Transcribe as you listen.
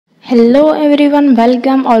Hello everyone,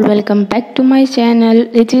 welcome back to my channel.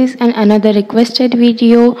 It is another requested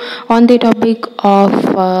video on the topic of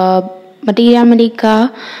materia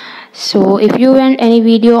medica. So if you want any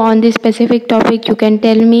video on this specific topic, you can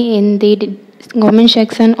tell me in the comment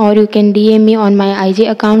section or you can DM me on my IG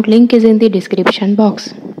account. Link is in the description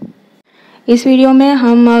box. इस video में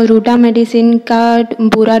हम रूटा medicine का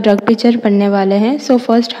पूरा drug picture पढ़ने वाले हैं। So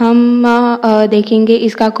first हम देखेंगे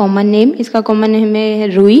इसका कॉमन नेम है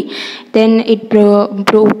रुई। Then it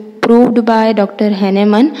proved by Dr.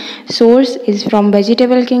 Hahnemann. Source is from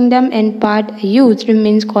vegetable kingdom and part used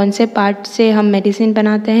means कौन से पार्ट से हम मेडिसिन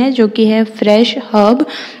बनाते हैं, जो कि है फ्रेश हर्ब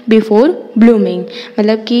बिफोर ब्लूमिंग,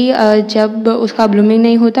 मतलब कि जब उसका ब्लूमिंग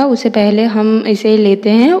नहीं होता उससे पहले हम इसे लेते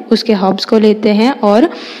हैं, उसके हर्ब्स को लेते हैं और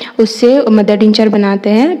उससे मदर टिंचर बनाते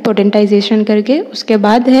हैं पोटेंटाइजेशन करके। उसके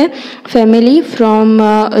बाद है फैमिली फ्रॉम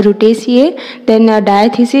रूटेसिए। देन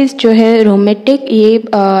डायथीसिस जो है रोमेटिक, ये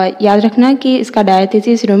याद रखना कि इसका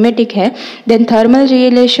डायथीसिस रोमेटिक है। देन थर्मल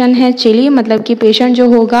रिलेशन है चिली, मतलब कि पेशेंट जो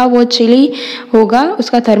होगा वो चिली होगा,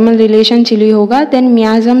 उसका थर्मल रिलेशन चिली होगा। देन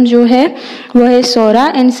मियाजम जो है वो है सोरा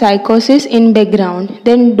and साइकोसिस in background.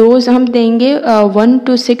 Then dose हम देंगे 1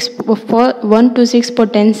 to 6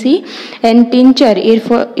 potency and tincture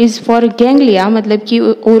is for ganglia, मतलब कि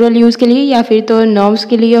ओरल यूज़ के लिए या फिर तो नर्व्स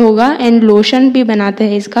के लिए होगा। एंड लोशन भी बनाते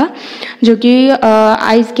हैं इसका, जो कि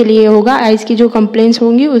आइज़ के लिए होगा, आइज़ की जो कंप्लेंट्स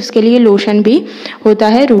होंगी उसके लिए लोशन भी होता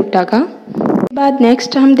है रूटा का। बाद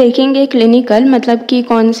नेक्स्ट हम देखेंगे क्लिनिकल, मतलब कि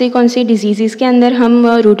कौन सी डिजीज़ के अंदर हम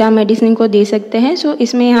रूटा मेडिसिन को दे सकते हैं। सो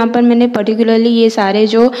इसमें यहाँ पर मैंने पर्टिकुलरली ये सारे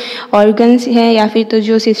जो ऑर्गन्स हैं या फिर तो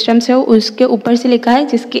जो सिस्टम्स है उसके ऊपर से लिखा है,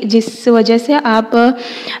 जिस वजह से आप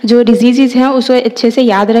जो डिजीज़ हैं उसको अच्छे से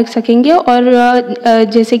याद रख सकेंगे। और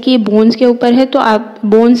जैसे कि बोन्स के ऊपर है तो आप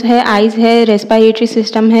बोन्स है, आइज़ है, रेस्पिरेटरी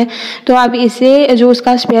सिस्टम है, तो आप इसे जो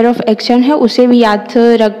उसका स्पेयर ऑफ एक्शन है उसे भी याद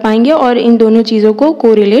रख पाएंगे और इन दोनों चीज़ों को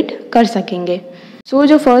कोरिलेट कर सकेंगे। सो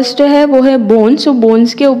जो फर्स्ट है वो है बोन्स। सो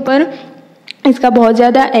बोन्स के ऊपर इसका बहुत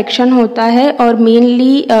ज़्यादा एक्शन होता है और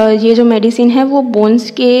मेनली ये जो मेडिसिन है वो बोन्स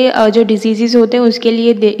के जो डिजीज़ होते हैं उसके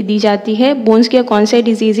लिए दी जाती है। बोन्स के कौन से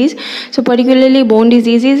disease? So particularly bone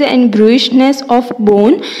disease and ब्रूइशनेस of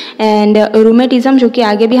bone and rheumatism, जो कि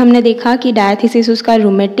आगे भी हमने देखा कि डायथीसिस उसका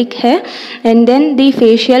रूमेटिक है। And then the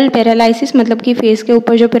facial paralysis, मतलब कि फेस के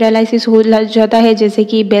ऊपर जो पैरालिसिस हो जाता है जैसे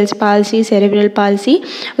कि बेल्स पाल्सी, सेरेब्रल पाल्सी,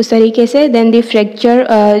 उस तरीके से। देन दी फ्रैक्चर,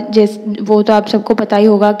 वो तो आप सबको पता ही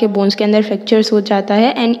होगा कि बोन्स के अंदर फ्रैक्चर हो जाता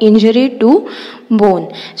है। And injury to bone.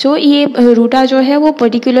 सो ये रूटा जो है वो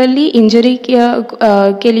पर्टिकुलरली इंजरी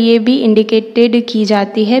के लिए भी इंडिकेटेड की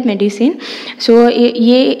जाती है मेडिसिन। सो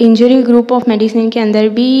ये इंजरी ग्रुप ऑफ मेडिसिन के अंदर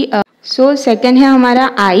भी सेकंड है हमारा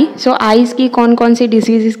आई। आइज़ की कौन सी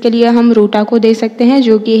डिजीज़ के लिए हम रूटा को दे सकते हैं,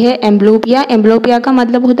 जो कि है एम्ब्लोपिया। एम्ब्लोपिया का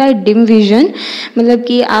मतलब होता है डिम विजन, मतलब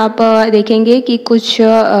कि आप देखेंगे कि कुछ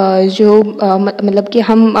मतलब कि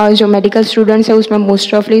हम जो मेडिकल स्टूडेंट्स हैं उसमें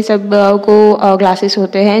मोस्ट ऑफली सब को ग्लासेस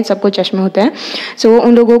होते हैं, सबको चश्मे होते हैं। सो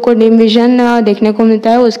उन लोगों को डिम विजन देखने को मिलता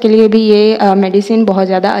है, उसके लिए भी ये मेडिसिन बहुत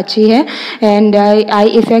ज़्यादा अच्छी है। एंड आई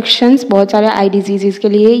इन्फेक्शंस, बहुत सारे आई डिजीज़ के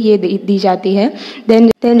लिए ये दी जाती है।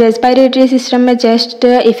 देन रेस्पिरेटरी सिस्टम में चेस्ट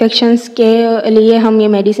इन्फेक्शंस के लिए हम ये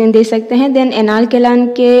मेडिसिन दे सकते हैं। देन एनाल कैनाल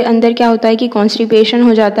के अंदर क्या होता है कि कॉन्स्टिपेशन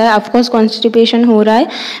हो जाता है। ऑफकोर्स कॉन्स्टिपेशन हो रहा है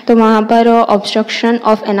तो वहाँ पर ऑब्स्ट्रक्शन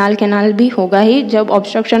ऑफ एनाल कैनाल भी होगा ही। जब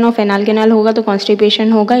ऑब्स्ट्रक्शन ऑफ एनाल कैनाल होगा तो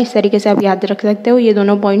कॉन्स्टिपेशन होगा। इस तरीके से आप याद रख सकते हो ये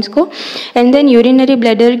दोनों पॉइंट्स को। एंड देन यूरिनरी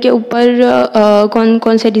ब्लैडर के ऊपर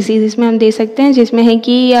कौन से डिजीज़ में हम दे सकते हैं, जिसमें है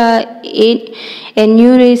कि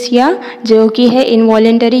एन्यूरेसिया, जो कि है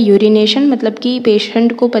इनवॉलेंटरी यूरिनेशन, मतलब कि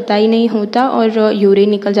पेशेंट को पता ही नहीं होता और यूरिन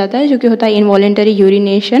निकल जाता है, जो कि होता है involuntary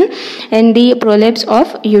urination. And the prolapse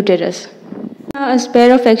of uterus.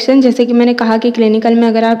 Sphere of action, जैसे कि मैंने कहा कि क्लिनिकल में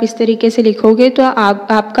अगर आप इस तरीके से लिखोगे तो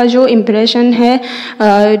आपका जो इम्प्रेशन है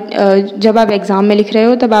जब आप एग्ज़ाम में लिख रहे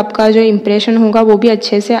हो तब आपका जो इम्प्रेशन होगा वो भी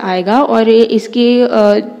अच्छे से आएगा। और इसकी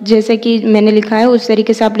जैसे कि मैंने लिखा है उस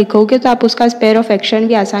तरीके से आप लिखोगे तो आप उसका स्पेयर ऑफ एक्शन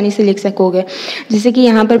भी आसानी से लिख सकोगे। जैसे कि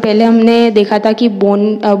यहाँ पर पहले हमने देखा था कि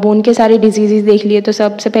बोन के सारे डिजीज़ देख लिए, तो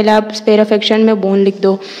सबसे पहले आप स्पेयर ऑफ एक्शन में बोन लिख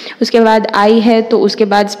दो। उसके बाद आई है तो उसके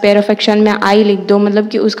बाद स्पेयर ऑफ एक्शन में आई लिख दो, मतलब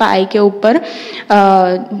कि उसका आई के ऊपर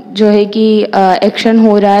जो है कि एक्शन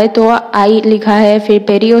हो रहा है तो आई लिखा है। फिर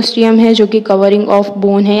पेरियोस्टियम है जो कि कवरिंग ऑफ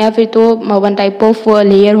बोन है, या फिर तो वन टाइप ऑफ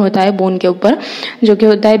लेयर होता है बोन के ऊपर जो कि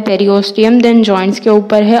होता है पेरियोस्टियम। देन जॉइंट्स के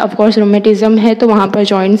ऊपर है, ऑफ कोर्स रोमेटिज्म है तो वहाँ पर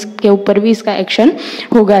जॉइंट्स के ऊपर भी इसका एक्शन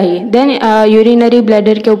होगा ही। देन यूरिनरी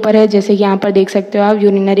ब्लैडर के ऊपर है, जैसे कि यहाँ पर देख सकते हो आप,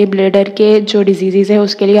 यूरिनरी ब्लैडर के जो डिजीज़ है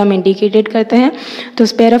उसके लिए हम इंडिकेटेड करते हैं। तो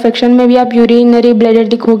स्पेयर ऑफ एक्शन में भी आप यूरिनरी ब्लैडर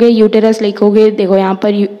लिखोगे, यूटेरस लिखोगे, देखो यहाँ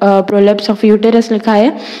पर प्रोलेप्स ऑफ यूटेरस लिखा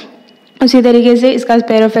है। उसी तरीके से इसका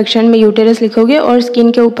स्फीयर ऑफ एक्शन में यूटेरस लिखोगे और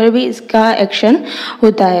स्किन के ऊपर भी इसका एक्शन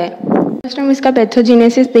होता है। फर्स्ट हम इसका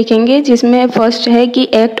पैथोजेनेसिस देखेंगे, जिसमें फर्स्ट है कि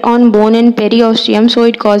act on bone and periosteum, so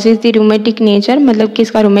it causes the rheumatic nature, मतलब कि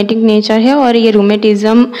इसका रूमेटिक नेचर है और ये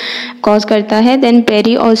रूमेटिज्म कॉज करता है। देन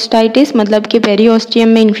पेरिओस्टाइटिस, मतलब कि पेरिओस्टियम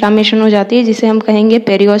में इन्फ्लामेशन हो जाती है जिसे हम कहेंगे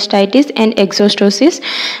periostitis and exostosis.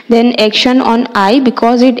 Then action on I,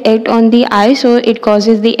 because it act on the I so it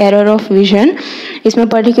causes the error of vision. इसमें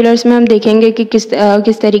पर्टिकुलर्स में हम देखेंगे कि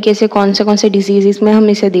किस तरीके से कौन से डिजीज में हम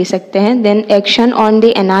इसे दे सकते हैं। Then action on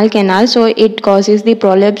the anal canal, so it causes the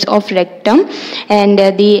prolapse of rectum, and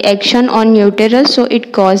the action on uterus, so it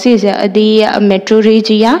causes the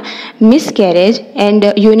metrorrhagia, miscarriage and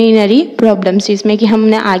urinary problems। इसमें कि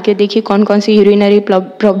हमने आगे देखी कौन कौन सी यूरिनरी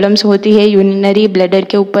प्रॉब्लम्स होती है, यूरिनरी ब्लैडर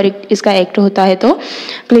के ऊपर इसका एक्ट होता है, तो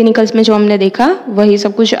क्लिनिकल्स में जो हमने देखा वही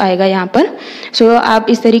सब कुछ आएगा यहाँ पर। सो आप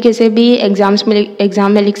इस तरीके से भी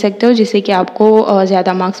एग्जाम में लिख सकते हो, जिससे कि आपको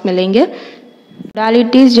ज़्यादा मार्क्स मिलेंगे।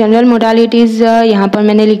 मोडालिटीज़, जनरल मोडालिटीज़ यहाँ पर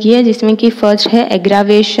मैंने लिखी है, जिसमें कि फर्स्ट है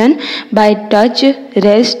aggravation bye touch,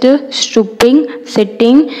 rest, stooping,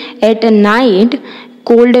 sitting at night,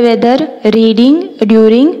 cold weather, reading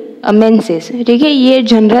during menses. ठीक है, ये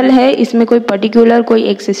जनरल है, इसमें कोई पर्टिकुलर कोई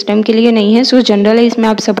एक सिस्टम के लिए नहीं है। सो जनरल है, इसमें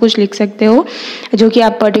आप सब कुछ लिख सकते हो जो कि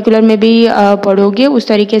आप पर्टिकुलर में भी पढ़ोगे। उस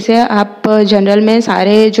तरीके से आप जनरल में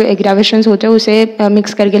सारे जो एग्रावेशंस होते हैं उसे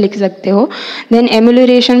मिक्स करके लिख सकते हो। देन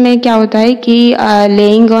एम्यूलरेशन में क्या होता है कि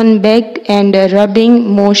laying on back and rubbing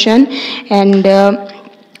motion and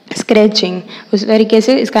scratching, उस तरीके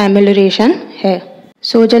से इसका एम्यूलरेशन है।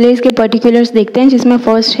 सो चलिए इसके पर्टिकुलर्स देखते हैं, जिसमें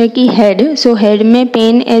फर्स्ट है कि हेड। सो हेड में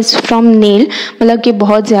पेन एज फ्रॉम नेल, मतलब कि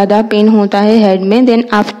बहुत ज़्यादा पेन होता है हेड में। देन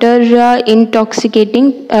आफ्टर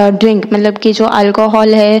इंटॉक्सिकेटिंग ड्रिंक, मतलब कि जो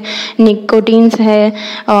अल्कोहल है, निकोटीन्स है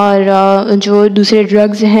और जो दूसरे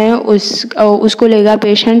ड्रग्स हैं उसको लेगा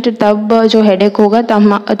पेशेंट, तब जो हेडेक होगा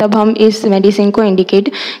तब हम इस मेडिसिन को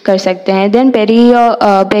इंडिकेट कर सकते हैं। Then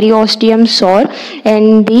periosteum sorry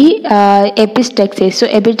and the epistaxis. So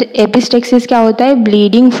epistaxis क्या होता है?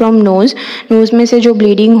 ब्लीडिंग फ्रॉम नोज में से जो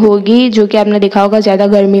ब्लीडिंग होगी, जो कि आपने देखा होगा ज़्यादा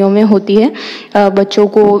गर्मियों में होती है, बच्चों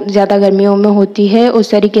को ज़्यादा गर्मियों में होती है,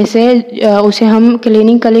 उस तरीके से उसे हम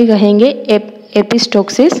क्लिनिकली कहेंगे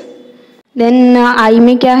एपिस्टोक्सिस। देन आई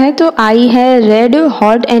में क्या है? तो आई है red,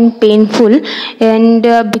 hot and painful, and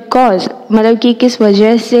because, मतलब कि किस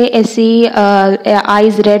वजह से ऐसी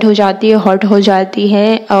आईज रेड हो जाती है, हॉट हो जाती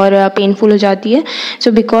है और पेनफुल हो जाती है।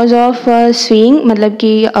 सो बिकॉज ऑफ स्विंग, मतलब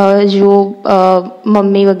कि जो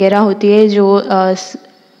मम्मी वगैरह होती है जो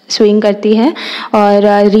स्विंग करती है,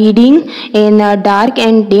 और reading in dark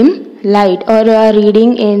and dim light, और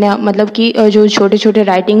रीडिंग इन मतलब कि जो छोटे छोटे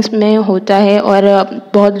राइटिंग्स में होता है, और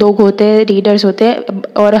बहुत लोग होते हैं, रीडर्स होते हैं,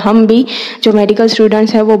 और हम भी जो मेडिकल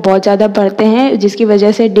स्टूडेंट्स हैं वो बहुत ज़्यादा पढ़ते हैं, जिसकी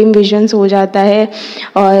वजह से डिम विजन्स हो जाता है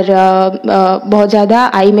और बहुत ज़्यादा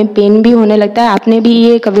आई में पेन भी होने लगता है। आपने भी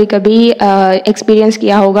ये कभी कभी एक्सपीरियंस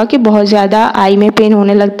किया होगा कि बहुत ज़्यादा आई में पेन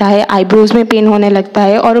होने लगता है, आईब्रोज में पेन होने लगता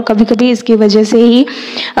है, और कभी कभी इसकी वजह से ही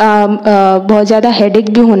बहुत ज़्यादा हेडेक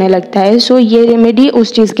भी होने लगता है। सो ये रेमेडी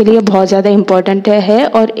उस चीज़ के लिए बहुत ज़्यादा इम्पॉर्टेंट है,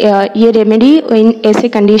 और ये रेमेडी इन ऐसे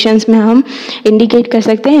कंडीशंस में हम इंडिकेट कर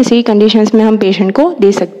सकते हैं, ऐसी कंडीशंस में हम पेशेंट को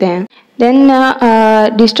दे सकते हैं। Then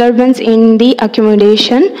disturbance in the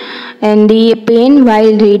accumulation and the pen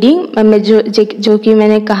while reading, में जो कि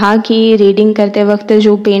मैंने कहा कि रीडिंग करते वक्त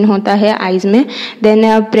जो पेन होता है आइज़ में। Then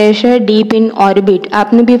pressure deep in orbit,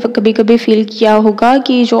 आपने भी कभी कभी फील किया होगा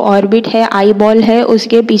कि जो ऑर्बिट है, आई बॉल है,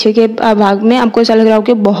 उसके पीछे के भाग में आपको ऐसा लग रहा हो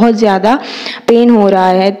कि बहुत ज़्यादा पेन हो रहा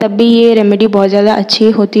है, तब भी ये रेमेडी बहुत ज़्यादा अच्छी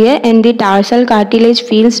होती है। And the tarsal cartilage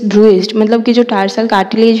feels bruised, मतलब कि जो टार्सल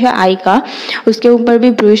कार्टिलेज है आई का, उसके ऊपर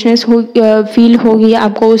भी ब्रूइशनेस फील होगी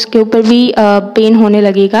आपको, उसके ऊपर भी पेन होने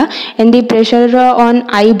लगेगा। And the pressure on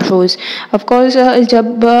eyebrows, of course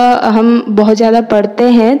जब हम बहुत ज़्यादा पढ़ते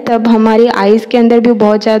हैं तब हमारी आईज़ के अंदर भी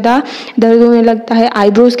बहुत ज़्यादा दर्द होने लगता है,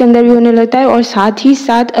 आईब्रोज के अंदर भी होने लगता है, और साथ ही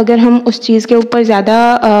साथ अगर हम उस चीज़ के ऊपर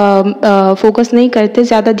ज़्यादा फोकस नहीं करते,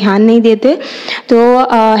 ज़्यादा ध्यान नहीं देते,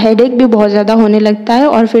 तो हेडेक भी बहुत ज़्यादा होने लगता है,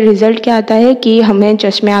 और फिर रिजल्ट क्या आता है कि हमें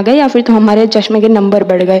चश्मे आ गए या फिर तो हमारे चश्मे के नंबर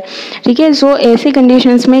बढ़ गए। ठीक है, सो ऐसे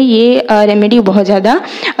कंडीशंस में ये रेमेडी बहुत ज़्यादा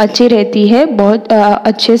अच्छी रहती है, बहुत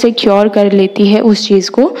अच्छे से क्योर कर लेती है उस चीज़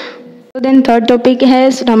को। तो देन थर्ड टॉपिक है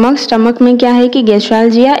स्टमक में क्या है कि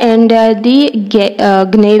गैस्ट्रालजिया एंड दी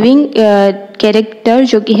ग्नेविंग कैरेक्टर,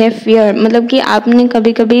 जो कि है फियर, मतलब कि आपने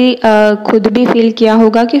कभी कभी खुद भी फील किया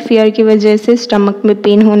होगा कि फियर की वजह से स्टमक में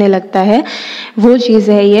पेन होने लगता है। वो चीज़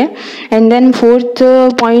है ये। एंड देन फोर्थ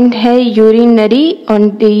पॉइंट है urinary on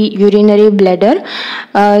the urinary bladder.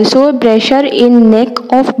 So pressure in neck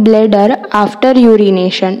of bladder after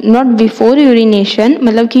urination, not before urination,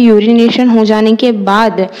 मतलब कि यूरिनेशन हो जाने के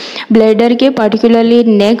बाद ब्लैडर के पर्टिकुलरली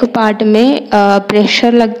नेक पार्ट में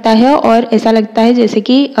प्रेशर लगता है और ऐसा लगता है जैसे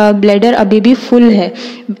कि ब्लैडर अभी भी फुल है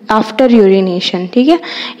आफ्टर यूरिनेशन, ठीक है।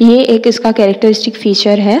 ये एक इसका कैरेक्टरिस्टिक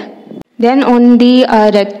फीचर है। Then on the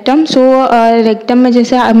rectum, so rectum में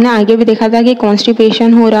जैसे हमने आगे भी देखा था कि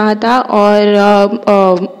कॉन्स्टिपेशन हो रहा था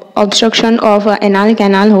और ऑब्स्ट्रक्शन ऑफ एनाल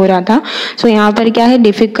कैनाल हो रहा था। सो यहाँ पर क्या है,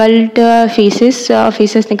 डिफ़िकल्ट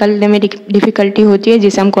फीसेस निकलने में डिफ़िकल्टी होती है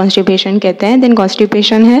जिसे हम कॉन्स्टिपेशन कहते हैं। देन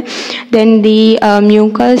कॉन्स्टिपेशन है। Then the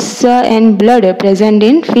mucus and blood present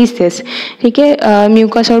in faeces, ठीक है,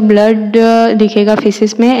 म्यूकस और ब्लड दिखेगा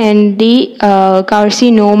फीसेस में। And the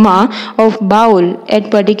carcinoma of bowl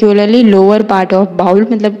eight particularly lower part of bowl,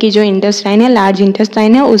 मतलब कि जो इंटेस्टाइन है, लार्ज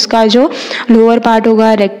इंटेस्टाइन है, उसका जो लोअर पार्ट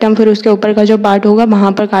होगा रेक्टम, फिर उसके ऊपर का जो पार्ट होगा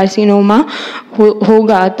वहाँ पर कार्सिनोमा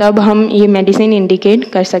होगा, तब हम ये मेडिसिन इंडिकेट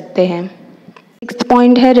कर सकते हैं। नेक्स्ट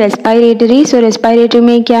पॉइंट है रेस्पिरेटरी। सो रेस्पिरेटरी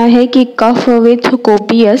में क्या है कि cough with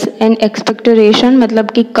copious and expectoration,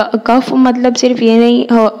 मतलब कि कफ मतलब सिर्फ ये नहीं,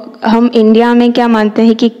 हम इंडिया में क्या मानते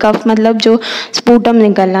हैं कि कफ मतलब जो स्पूटम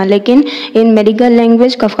निकलना, लेकिन इन मेडिकल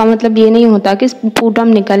लैंग्वेज कफ का मतलब ये नहीं होता कि स्पूटम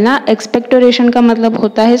निकलना, एक्सपेक्टोरेशन का मतलब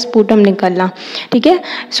होता है स्पूटम निकलना, ठीक है।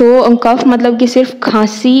 सो कफ मतलब कि सिर्फ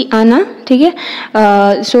खांसी आना, ठीक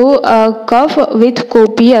है। सो cough with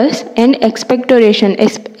copious and expectoration,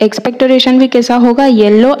 expectoration भी कैसा होगा,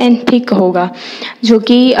 येलो एंड थिक होगा, जो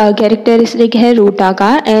कि कैरेक्टरिस्टिक है रूटा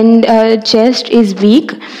का। And chest is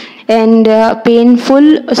weak and painful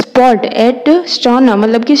spot eight sternum,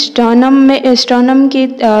 मतलब कि स्टर्नम में, स्टर्नम की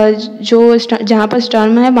जो जहाँ पर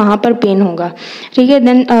स्टर्नम है वहाँ पर पेन होगा, ठीक है।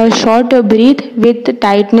 Then short breathe with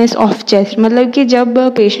tightness of chest, मतलब कि जब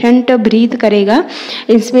पेशेंट ब्रीथ करेगा,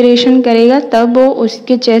 इंस्पिरेशन करेगा, तब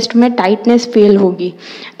उसके चेस्ट में टाइटनेस फील होगी,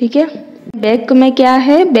 ठीक है। बैक में क्या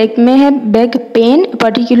है, बैक में है back pain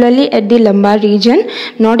particularly at the lumbar reason,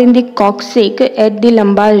 not in the coccyx, at the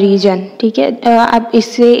lumbar reason, ठीक है। आप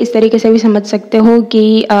इससे इस तरीके से भी समझ सकते हो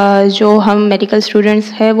कि जो हम मेडिकल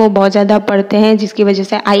स्टूडेंट्स हैं वो बहुत ज़्यादा पढ़ते हैं जिसकी वजह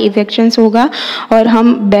से आई इन्फेक्शंस होगा, और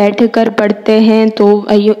हम बैठ कर पढ़ते हैं तो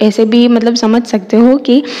ऐसे भी मतलब समझ सकते हो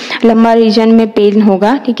कि लंबार रीजन में पेन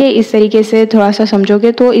होगा, ठीक है। इस तरीके से थोड़ा सा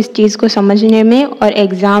समझोगे तो इस चीज़ को समझने में और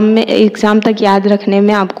एग्ज़ाम तक याद रखने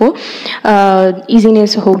में आपको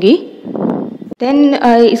ईजीनेस होगी। देन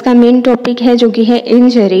इसका मेन टॉपिक है जो कि है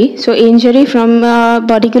injury. So injury from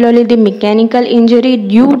particularly the mechanical injury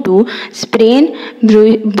due to sprain,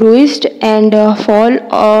 ब्रूइस्ड and fall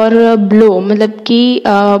और ब्लो, मतलब कि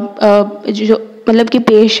जो मतलब कि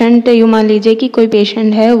पेशेंट, यूँ मान लीजिए कि कोई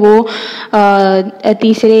पेशेंट है वो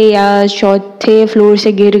तीसरे या चौथे फ्लोर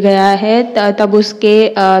से गिर गया है, तब उसके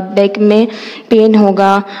बैक में पेन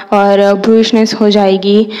होगा और ब्रूइशनेस हो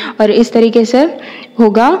जाएगी और इस तरीके से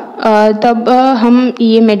होगा, तब हम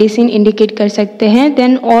ये मेडिसिन इंडिकेट कर सकते हैं।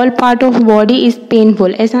 Then all part of body is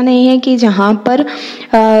painful, ऐसा नहीं है कि जहाँ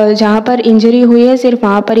पर इंजरी हुई है सिर्फ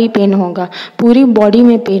वहाँ पर ही पेन होगा, पूरी बॉडी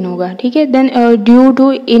में पेन होगा, ठीक है। Then due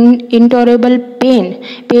to intolerable pen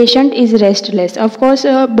patient is restless, of course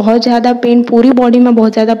बहुत ज़्यादा पेन, पूरी बॉडी में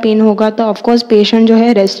बहुत ज़्यादा पेन होगा तो ऑफकोर्स पेशेंट जो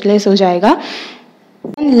है रेस्टलेस हो जाएगा।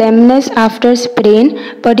 लैमनेस after sprain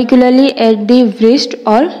particularly at the wrist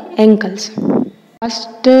और एंकल्स।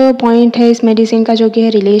 लास्ट पॉइंट है इस मेडिसिन का जो कि है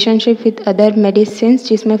रिलेशनशिप विथ अदर मेडिसिन,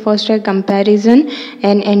 जिसमें फर्स्ट है comparison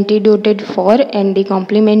and एंटीडोटेड for and the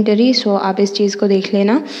complementary. सो आप इस चीज़ को देख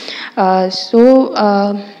लेना।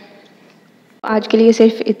 आज के लिए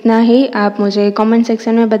सिर्फ इतना ही। आप मुझे कमेंट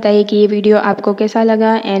सेक्शन में बताइए कि ये वीडियो आपको कैसा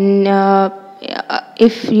लगा, and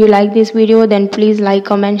if you like this video then please like,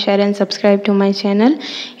 comment, share and subscribe to my channel.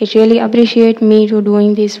 It really appreciate me to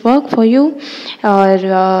doing this work for you. और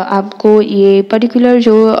आपको ये particular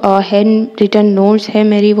जो hand written notes है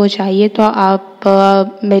मेरी वो चाहिए तो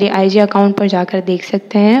आप मेरे IG अकाउंट पर जाकर देख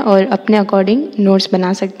सकते हैं और अपने अकॉर्डिंग नोट्स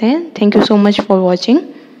बना सकते हैं। Thank you so much for watching.